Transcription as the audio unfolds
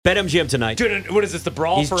BetMGM tonight. Dude, what is this, the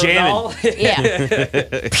brawl He's for jamming. a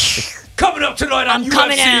Yeah. Coming up tonight on I'm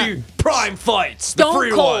coming UFC Prime Fights. Stone the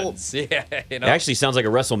free Cold. ones. Yeah, you know. It actually sounds like a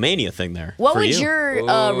WrestleMania thing there. What for would you. your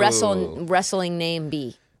Ooh. wrestling name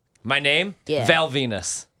be? My name? Yeah. Val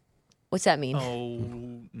Venus. What's that mean?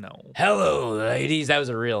 Oh, no. Hello, ladies. He was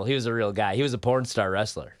a real guy. He was a porn star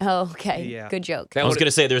wrestler. Oh, okay. Yeah. Good joke. I was going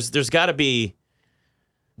to say, there's got to be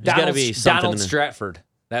something. Donald in there. Stratford.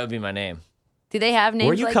 That would be my name. Do they have names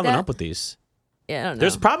Where are you like coming that? up with these? Yeah, I don't know.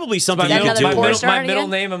 There's probably something that you could another do. porn star My middle again?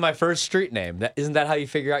 name and my first street name. Isn't that how you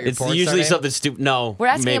figure out your It's porn star usually name? something stupid. No, We're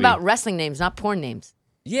asking maybe. about wrestling names, not porn names.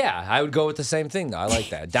 Yeah, I would go with the same thing, though. I like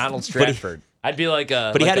that. Donald Stratford. I'd be like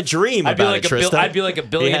a. But he like had a dream I'd be about like it, Tristan. I'd be like a He had a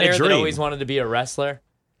billionaire that dream. always wanted to be a wrestler.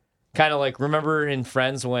 Kind of like, remember in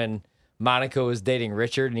Friends when Monica was dating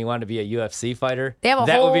Richard and he wanted to be a UFC fighter? They have a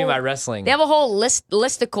that would be whole- my wrestling. They have a whole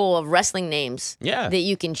listicle of wrestling names Yeah. that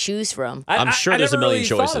you can choose from. I'm sure there's a never million really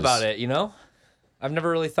choices. Thought about it, you know? I've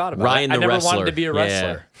never really thought about Ryan it. I the never wrestler. wanted to be a Yeah.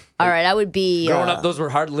 wrestler. All right, I would be. Growing up, those were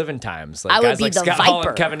hard living times. Like I would guys be like the Scott Hall Viper.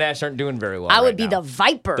 and Kevin Nash aren't doing very well. I would right be now. the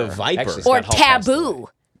Viper. The Viper. Actually, Or Scott Hall passed away. Taboo.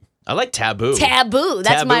 I like Taboo. Taboo.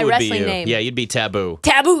 That's Taboo my would be wrestling you. name. Yeah, you'd be Taboo.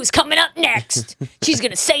 Taboo's coming up next. She's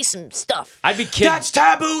gonna say some stuff. I'd be Kid.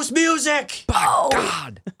 Taboo's music. Oh,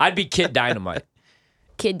 God. I'd be Kid Dynamite.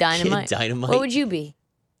 Kid Dynamite. Kid Dynamite? What would you be?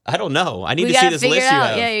 I don't know. I need We to see gotta this figure list it you out.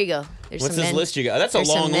 have. Yeah, here you go. There's What's some this men- list you got? That's a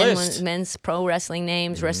there's some long men- list. Men's pro wrestling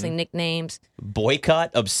names, wrestling nicknames.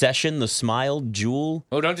 Boycott, Obsession, The Smile, Jewel.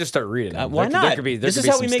 Oh, don't just start reading. Why There not? could be, This could is be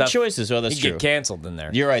how some we make stuff. choices. Oh, that's You true. get canceled in there.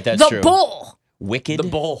 You're right. That's The true. Bull. Wicked. The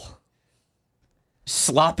Bull.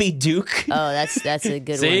 Sloppy Duke. Oh, that's a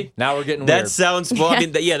good See? one. Now we're getting That weird. sounds. Well, I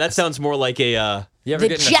mean, yeah, that sounds more like a. You ever The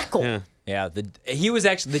get in a- Jekyll. Yeah. Yeah, he was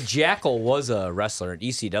actually the Jackal was a wrestler in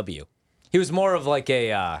ECW. He was more of like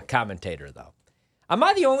a commentator though. Am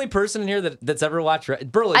I the only person in here that's ever watched?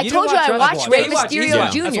 Berlin, I you told didn't you I watch watched wrestling? Rey Yeah, you Mysterio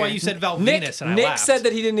watched. Jr. That's why you said Val Nick, Venus, and I Nick laughed. said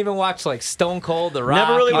that he didn't even watch like Stone Cold, The Rock,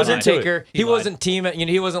 Never really was into it. Undertaker. He He lied. wasn't team. You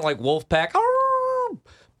know, he wasn't like Wolfpack.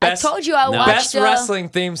 I told you I watched Best wrestling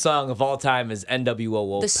theme song of all time is NWO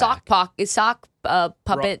Wolfpack. the sock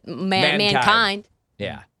puppet Mankind.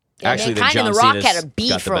 Yeah, Actually, the Mankind John and The Rock Cena's had a beef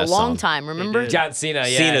got the for a best long song. time. Remember? did. John Cena.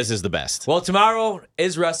 Yeah, Cena's is the best. Well, tomorrow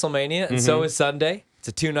is WrestleMania, and so is Sunday. It's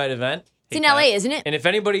a 2-night event. It's in LA, isn't it? And if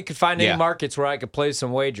anybody could find any Yeah. markets where I could play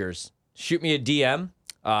some wagers, shoot me a DM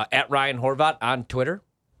at Ryan Horvat on Twitter.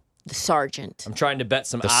 The Sergeant. I'm trying to bet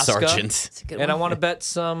some The Asuka, Sergeant. It's a good and I one. want to bet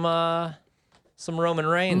some Roman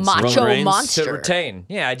Reigns Macho Roman Reigns to to Monster. retain.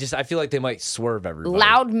 Yeah, I feel like they might swerve everybody.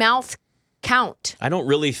 Loudmouth Count. I don't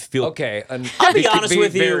really feel. Okay, and I'll be honest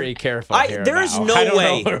with you. Very careful here. There is now. no I don't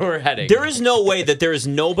way. know where we're heading. There is no way that there is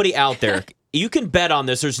nobody out there. You can bet on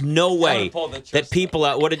this. There's no way pull the that Tristan. people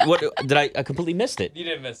out. What did I completely missed it? You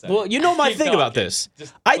didn't miss that. Well, you know my Keep thing about talking. this.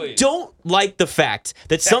 Just I please. don't like the fact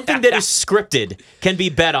that something that is scripted can be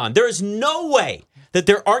bet on. There is no way that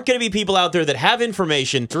there aren't going to be people out there that have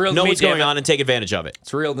information, real know to me, what's going damn it. on, and take advantage of it.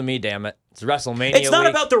 It's real to me, damn it. It's WrestleMania. It's not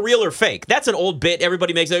week. about the real or fake. That's an old bit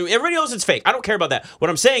everybody makes. Everybody knows it's fake. I don't care about that. What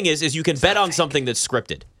I'm saying is you can bet on something that's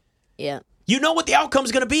scripted. Yeah. You know what the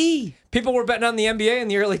outcome's going to be. People were betting on the NBA in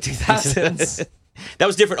the early 2000s. That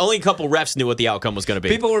was different. Only a couple refs knew what the outcome was going to be.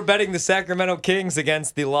 People were betting the Sacramento Kings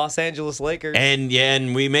against the Los Angeles Lakers.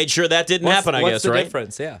 and we made sure that didn't happen, I what's guess, the right?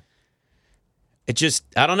 difference? Yeah. It just,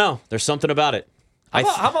 I don't know. There's something about it.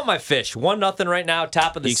 How about my fish? 1-0 right now,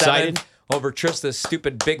 top of the You excited? 7 over Trista's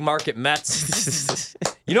stupid big market Mets.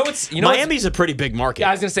 You know what's Miami's a pretty big market. Yeah,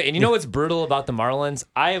 I was gonna say, and you know what's brutal about the Marlins?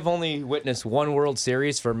 I have only witnessed one World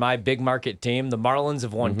Series for my big market team. The Marlins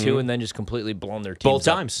have won 2 and then just completely blown their teams Both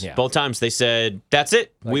up. times. Yeah. Both times they said, that's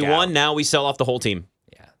it. We Like won. out. Now we sell off the whole team.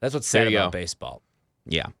 Yeah, that's what's There sad you about go. baseball.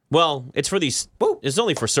 Yeah. Well, it's for these. It's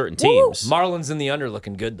only for certain teams. Marlins in the under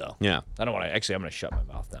looking good though. Yeah. I don't want to. Actually, I'm gonna shut my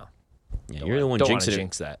mouth now. Yeah, you're the one don't wanna jinxing it.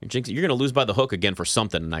 jinx that. You're going to lose by the hook again for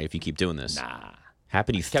something tonight if you keep doing this. Nah.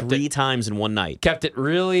 Happened to you Kept 3 it- times in one night. Kept it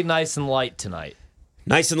really nice and light tonight.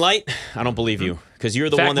 Nice and light? I don't believe you. Because you're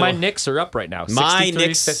the In fact, one that. my Knicks are up right now. my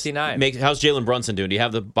 63-59. Knicks. How's Jalen Brunson doing? Do you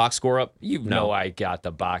have the box score up? You know I got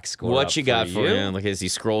the box score. What up you got for you? him? Like as he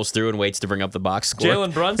scrolls through and waits to bring up the box score.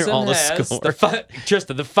 Jalen Brunson All the has score. the fine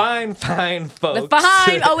folks. The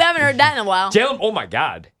fine. Oh, we haven't heard that in a while. Jalen, oh my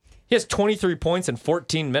God. He has 23 points in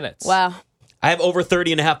 14 minutes. Wow. I have over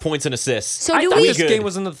 30.5 points and assists. So I do thought we? this good. game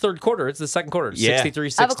was in the third quarter. It's the second quarter. Yeah.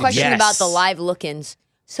 63-60. I have a question Yes. about the live look-ins.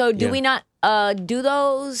 So do Yeah. we not do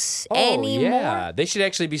those Oh, anymore? yeah. They should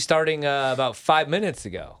actually be starting about 5 minutes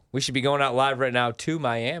ago. We should be going out live right now to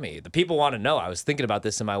Miami. The people want to know. I was thinking about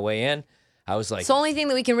this in my way in. I was like, It's the only thing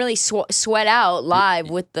that we can really sweat out live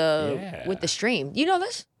with the Yeah. with the stream. You know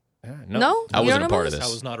this? No, I You wasn't don't a part know of this? this.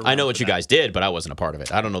 I was not I around know for what you that. guys did, but I wasn't a part of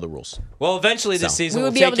it. I don't know the rules. Well, eventually this season We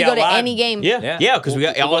we'll would be take able to you go out to live. any game. Yeah, because we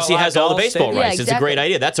got We'll go LSC has live all the to all baseball stadiums. rights. Yeah, It's a great exactly.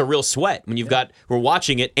 idea. That's a real sweat when you've got we're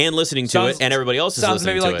watching it and listening to Sounds- it, and everybody else is Sounds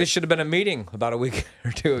listening maybe to like it. this should have been a meeting about a week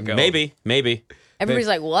or two ago. Maybe. Everybody's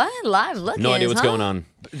like, what? Live look-ins, No idea what's huh? going on.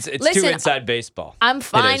 It's too Listen, inside baseball. I'm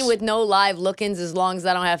fine is. with no live look-ins as long as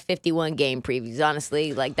I don't have 51 game previews.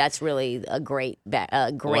 Honestly, like that's really a great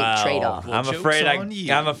Wow. trade-off. Well, I'm joke's afraid on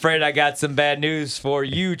you. I'm afraid I got some bad news for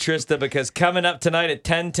you, Trista, because coming up tonight at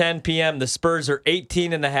 10:10 p.m., the Spurs are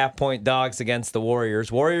 18.5-point dogs against the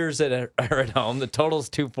Warriors. Warriors are at home. The total's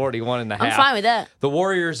 241.5. I'm fine with that. The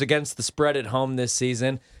Warriors against the spread at home this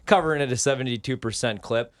season, covering at a 72%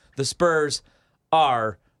 clip. The Spurs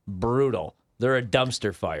are brutal. They're a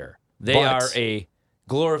dumpster fire. They But- are a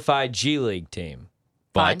glorified G League team.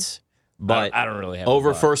 But I don't really have a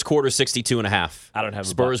over but. first quarter 62.5. I don't have a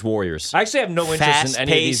Spurs Warriors. I actually have no interest in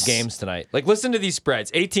any of these Fast-paced. games tonight. Like, listen to these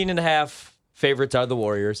spreads. 18.5 favorites are the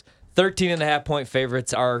Warriors. 13.5-point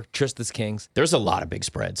favorites are Trista's Kings. There's a lot of big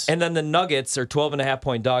spreads. And then the Nuggets are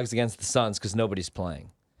 12.5-point dogs against the Suns because nobody's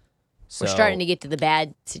playing. So, We're starting to get to the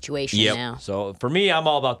bad situation Yep. now. So for me, I'm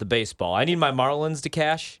all about the baseball. I need my Marlins to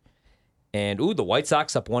cash. And, the White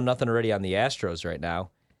Sox up 1-0 already on the Astros right now.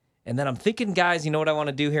 And then I'm thinking, guys, you know what I want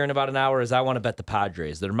to do here in about an hour is I want to bet the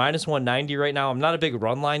Padres. They're minus 190 right now. I'm not a big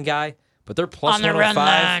run line guy, but they're plus On the 105. run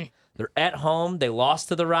line. They're at home. They lost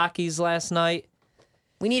to the Rockies last night.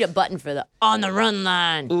 We need a button for the on the run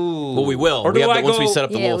line. Ooh. Well, we will. Or We do have I to, once we go- set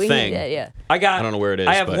up the Yeah, little we thing. need that. Yeah. I don't know where it is,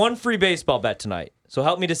 I have but- one free baseball bet tonight. So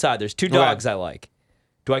help me decide. There's two dogs I like.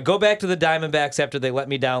 Do I go back to the Diamondbacks after they let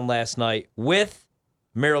me down last night with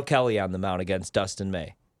Merrill Kelly on the mound against Dustin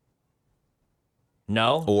May?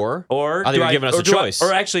 No. Or Or I think do you're giving us or a do I- choice.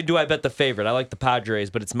 or actually, do I bet the favorite? I like the Padres,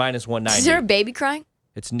 but it's minus 190. Is there a baby crying?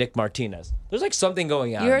 It's Nick Martinez. There's like something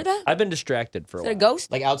going on. You heard that? I've been distracted for a Is it a while.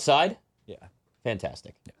 ghost? like outside? Yeah.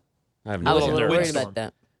 Fantastic. I have I no was a idea. little worried windstorm. about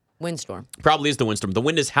that. Windstorm. Probably is the windstorm. The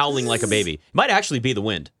wind is howling like a baby. Might actually be the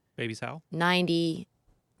wind. Baby's how? 90,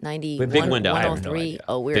 91, Big wind out. I have no 103. idea.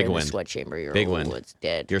 Oh, we're Big in wind. the sweat chamber. Your Big whole wind. wood's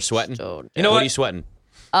dead. You're sweating? So You know What what? are you sweating?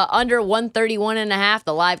 Under 131.5.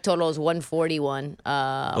 The live total is 141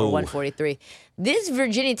 or 143. These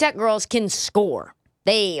Virginia Tech girls can score.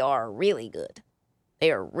 They are really good. They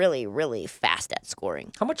are really, really fast at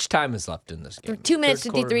scoring. How much time is left in this game? 2 minutes,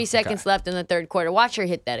 Third quarter? 53 seconds Okay. left in the third quarter. Watch her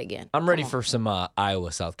hit that again. I'm ready for some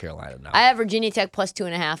Iowa, South Carolina now. I have Virginia Tech plus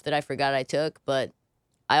 2.5 that I forgot I took, but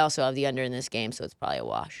I also have the under in this game, so it's probably a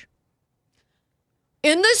wash.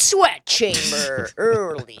 In the sweat chamber,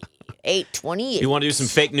 early, 8:28. You want to do some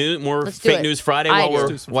fake news, more Let's do fake it. news Friday I while do. we're Let's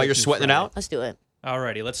do some while fake you're news sweating it Friday. out? Let's do it.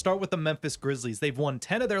 Alrighty, let's start with the Memphis Grizzlies. They've won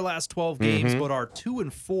 10 of their last 12 games, but are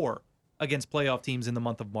 2-4 against playoff teams in the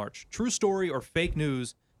month of March. True story or fake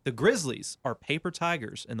news? The Grizzlies are paper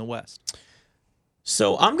tigers in the West.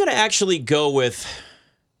 So I'm going to actually go with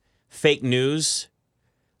fake news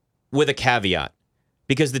with a caveat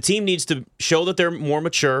because the team needs to show that they're more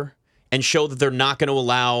mature and show that they're not going to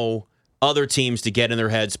allow other teams to get in their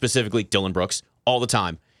head, specifically Dylan Brooks, all the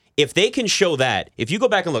time. If they can show that, if you go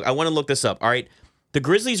back and look, I want to look this up, all right? The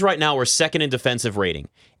Grizzlies right now are second in defensive rating.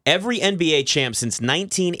 Every NBA champ since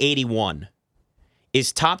 1981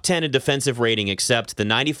 is top 10 in defensive rating except the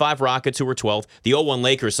 95 Rockets, who were 12th. The 01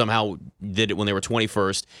 Lakers somehow did it when they were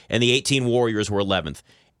 21st. And the 18 Warriors were 11th.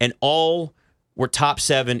 And all were top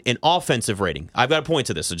 7 in offensive rating. I've got a point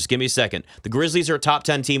to this, so just give me a second. The Grizzlies are a top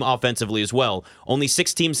 10 team offensively as well. Only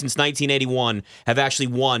 6 teams since 1981 have actually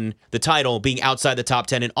won the title being outside the top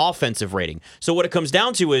 10 in offensive rating. So what it comes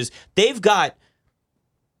down to is they've got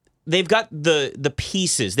the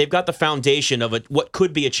pieces. They've got the foundation of what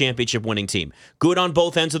could be a championship winning team. Good on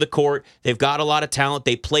both ends of the court. They've got a lot of talent.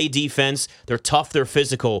 They play defense. They're tough. They're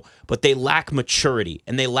physical, but they lack maturity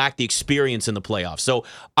and they lack the experience in the playoffs. So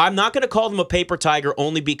I'm not going to call them a paper tiger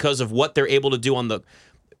only because of what they're able to do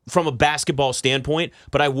from a basketball standpoint,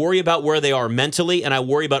 but I worry about where they are mentally, and I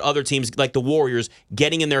worry about other teams like the Warriors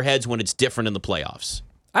getting in their heads when it's different in the playoffs.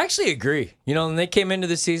 I actually agree. And they came into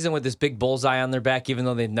the season with this big bullseye on their back, even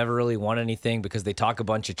though they've never really won anything because they talk a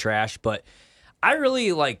bunch of trash. But I really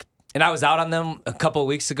and I was out on them a couple of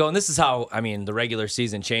weeks ago, and this is how, the regular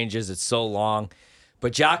season changes. It's so long.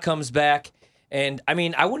 But Ja comes back, and,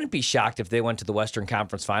 I wouldn't be shocked if they went to the Western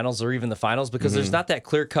Conference Finals or even the Finals because there's not that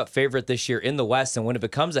clear-cut favorite this year in the West, and when it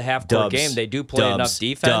becomes a half-court game, they do play enough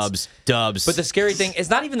defense. Dubs. But the scary thing is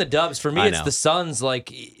not even the Dubs. For me, I it's know. the Suns.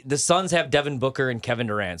 The Suns have Devin Booker and Kevin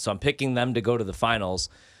Durant, so I'm picking them to go to the finals.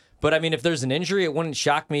 But, if there's an injury, it wouldn't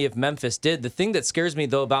shock me if Memphis did. The thing that scares me,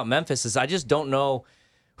 though, about Memphis is I just don't know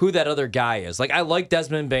who that other guy is. Like, I like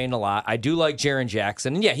Desmond Bain a lot. I do like Jaren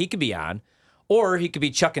Jackson. And, yeah, he could be on. Or he could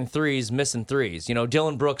be chucking threes, missing threes. You know,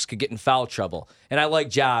 Dylan Brooks could get in foul trouble. And I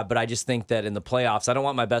like Ja, but I just think that in the playoffs, I don't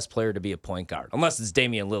want my best player to be a point guard. Unless it's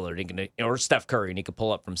Damian Lillard or Steph Curry, and he could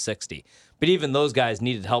pull up from 60. But even those guys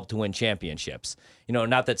needed help to win championships. You know,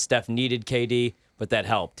 not that Steph needed KD, but that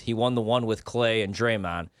helped. He won the one with Clay and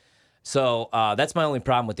Draymond. So that's my only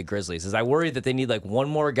problem with the Grizzlies is I worry that they need like one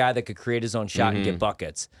more guy that could create his own shot and get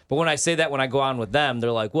buckets. But when I say that, when I go on with them,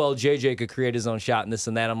 they're like, well, JJ could create his own shot and this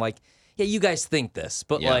and that. I'm like, yeah, you guys think this,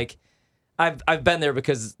 but like I've been there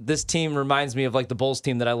because this team reminds me of like the Bulls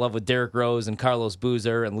team that I love with Derrick Rose and Carlos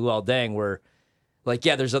Boozer and Luol Deng, where like,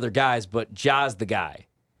 yeah, there's other guys, but Ja's the guy.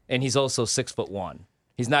 And he's also 6'1".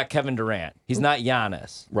 He's not Kevin Durant. He's not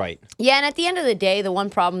Giannis. Right. Yeah, and at the end of the day, the one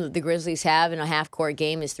problem that the Grizzlies have in a half-court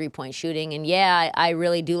game is three-point shooting. And yeah, I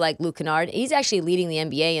really do like Luke Kennard. He's actually leading the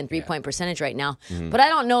NBA in three-point percentage right now. But I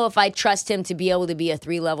don't know if I trust him to be able to be a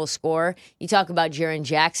three-level scorer. You talk about Jaren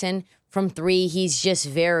Jackson. From three, he's just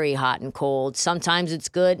very hot and cold. Sometimes it's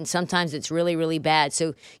good, and sometimes it's really, really bad.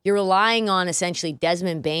 So you're relying on essentially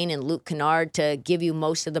Desmond Bain and Luke Kennard to give you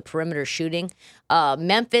most of the perimeter shooting.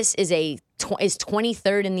 Memphis is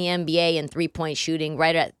 23rd in the NBA in three-point shooting,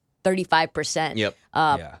 right at 35%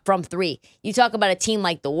 from three. You talk about a team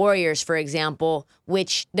like the Warriors, for example,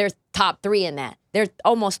 which they're top three in that. They're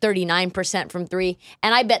almost 39% from three,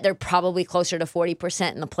 and I bet they're probably closer to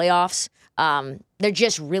 40% in the playoffs. They're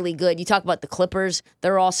just really good. You talk about the Clippers.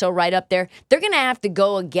 They're also right up there. They're going to have to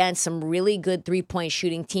go against some really good three-point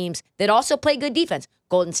shooting teams that also play good defense.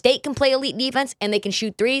 Golden State can play elite defense, and they can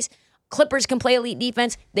shoot threes. Clippers can play elite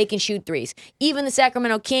defense. They can shoot threes. Even the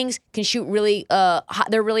Sacramento Kings can shoot really hot.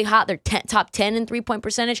 They're really hot. They're top 10 in three-point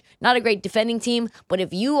percentage. Not a great defending team, but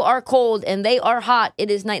if you are cold and they are hot,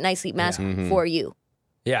 it is night sleep mask for you.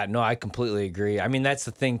 Yeah, no, I completely agree. I mean, that's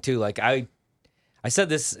the thing, too. Like, I said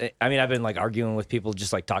this, I mean, I've been like arguing with people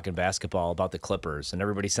just like talking basketball about the Clippers, and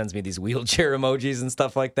everybody sends me these wheelchair emojis and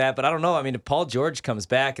stuff like that. But I don't know. I mean, if Paul George comes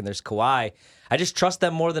back and there's Kawhi, I just trust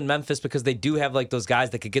them more than Memphis because they do have like those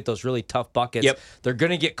guys that could get those really tough buckets. Yep. They're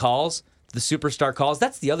going to get calls, the superstar calls.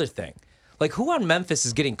 That's the other thing. Like, who on Memphis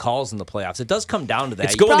is getting calls in the playoffs? It does come down to that.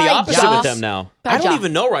 It's going the Probably opposite with Josh. them now. Probably I don't Josh.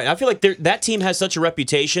 even know right. I feel like that team has such a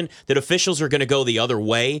reputation that officials are going to go the other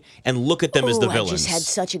way and look at them as the I villains. just had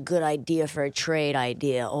such a good idea for a trade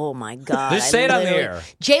idea. Oh, my God. Just say it on the air.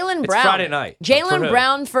 Jaylen It's Brown. Friday night. For Jaylen who?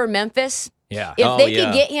 Brown for Memphis. Yeah. If they yeah.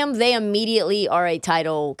 could get him, they immediately are a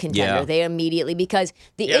title contender. Yeah. They immediately, because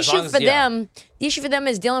the Yeah, as long issue as- for yeah. them,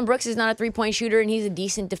 is Dylan Brooks is not a three-point shooter and he's a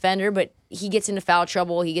decent defender, but he gets into foul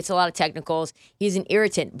trouble. He gets a lot of technicals. He's an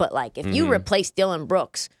irritant. But like, if you replace Dylan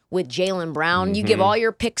Brooks with Jaylen Brown, you give all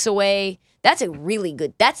your picks away. That's a really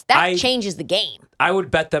good. That changes the game. I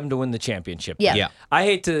would bet them to win the championship. Yeah. Yeah. I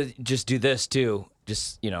hate to just do this too,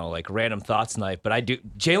 just, you know, like random thoughts night, but I do.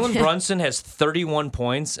 Jalen Brunson has 31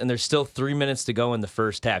 points, and there's still 3 minutes to go in the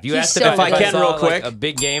first half. You He's asked so if good. I If I can, saw, real like, quick. a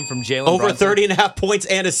big game from Jalen Over Brunson. 30.5 points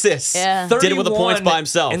and assists. Yeah. Did it with the points 31 by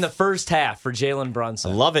himself. in the first half for Jalen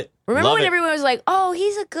Brunson. Love it. Remember Love when it. everyone was like, "Oh,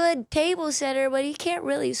 he's a good table setter, but he can't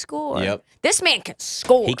really score." Yep. This man can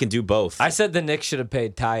score. He can do both. I said the Knicks should have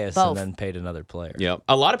paid Tyus Both. and then paid another player. Yep.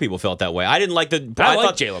 A lot of people felt that way. I didn't like the. I like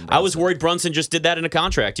thought- Jalen I was Brunson. worried Brunson just did that in a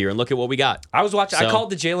contract year, and look at what we got. I was watching. I So- called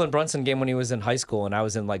the Jalen Brunson game when he was in high school, and I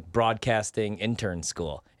was in like broadcasting intern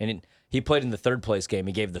school, and he played in the third place game.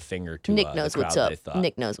 He gave the finger to Nick the knows crowd, what's up. they thought.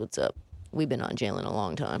 Nick knows what's up. We've been on Jalen a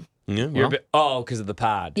long time. Yeah, You're a well, bit, because of the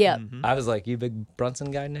pod. Yeah, I was like, you big Brunson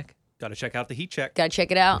guy, Nick? Got to check out the Heat Check. gotta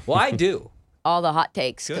check it out. Well, I do. All the hot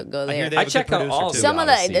takes Good. could go I hear there. they I have a good check out producer, all too. the Some of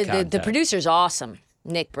Odyssey the content. producer's awesome.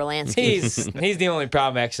 Nick Berlansky. He's the only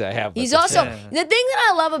problem actually I have. With He's this. also the thing that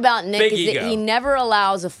I love about Nick Big is that ego. he never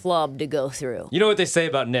allows a flub to go through. You know what they say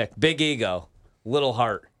about Nick? Big ego, little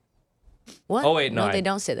heart. What? Oh, wait, no, they I-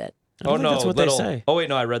 don't say that. Oh think no, that's what they little. say. Oh wait,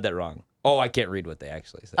 no, I read that wrong. Oh, I can't read what they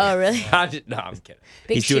actually say. Oh, really? I'm kidding.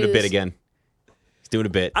 Big he's doing a bit shoes. again. He's doing a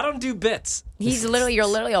bit. I don't do bits. You're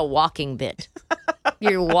literally a walking bit.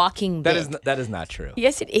 You're a walking bit. That is not true.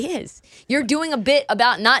 Yes, it is. You're doing a bit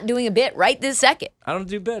about not doing a bit right this second. I don't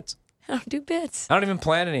do bits. I don't do bits. I don't even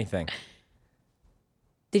plan anything.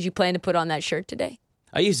 Did you plan to put on that shirt today?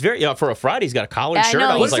 He's very for a Friday. He's got a collared I shirt. know.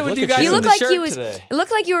 I was What's like, it with look you at guys you. You in look the like shirt you was. today? It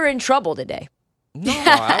looked like you were in trouble today. No,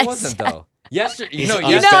 I wasn't though. Yesterday, He's on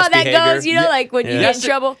You his know how best that behavior. goes. You know, like when you get in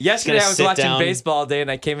trouble. Yesterday Gonna I was sit watching down. baseball all day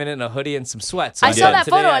and I came in a hoodie and some sweats. I saw did. that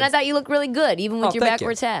Today photo and I I'd- thought you looked really good, even with Oh, your thank you.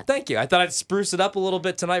 backwards hat. Thank you. I thought I'd spruce it up a little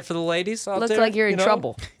bit tonight for the ladies. Out Looks there, like you're in you know,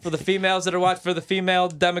 trouble. For the females that are watching, for the female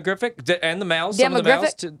demographic and the males, some of the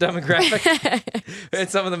males, demographic, and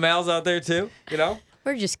some of the males out there too. You know,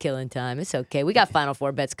 We're just killing time. It's okay. We got Final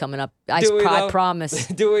Four bets coming up. I Do we, though? promise.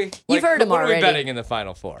 Do we? You've heard 'em what already. What are we betting in the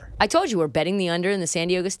Final Four? I told you we're betting the under in the San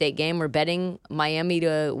Diego State game. We're betting Miami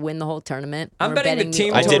to win the whole tournament. I'm We're betting the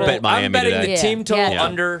team I total. did bet Miami I'm betting today. the Yeah. team total Yeah.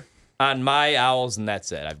 under on my Owls, and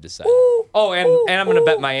that's it. I've decided. And I'm going to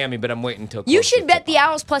bet Miami, but I'm waiting until You close to should bet tip-off. the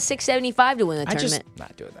Owls plus 675 to win the I just- tournament.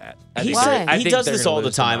 Not doing that. He Why? does they're this gonna all the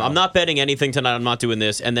lose time. tomorrow. I'm not betting anything tonight. I'm not doing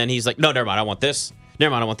this. And then he's like, no, never mind. I want this. Never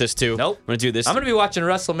mind. I want this too. Nope. I'm going to do this. I'm going to be watching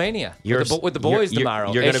WrestleMania with the boys you're-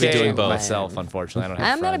 tomorrow. you're gonna be AKA doing both. Myself, unfortunately, I don't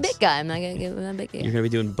have I'm not a friends. big guy. I'm not going to give a big guy. You're going to be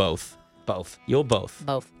doing both. Both. You'll both.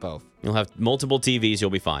 Both. You'll have multiple TVs. You'll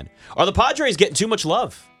be fine. Are the Padres getting too much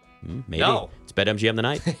love? Maybe. No. It's BetMGM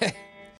tonight.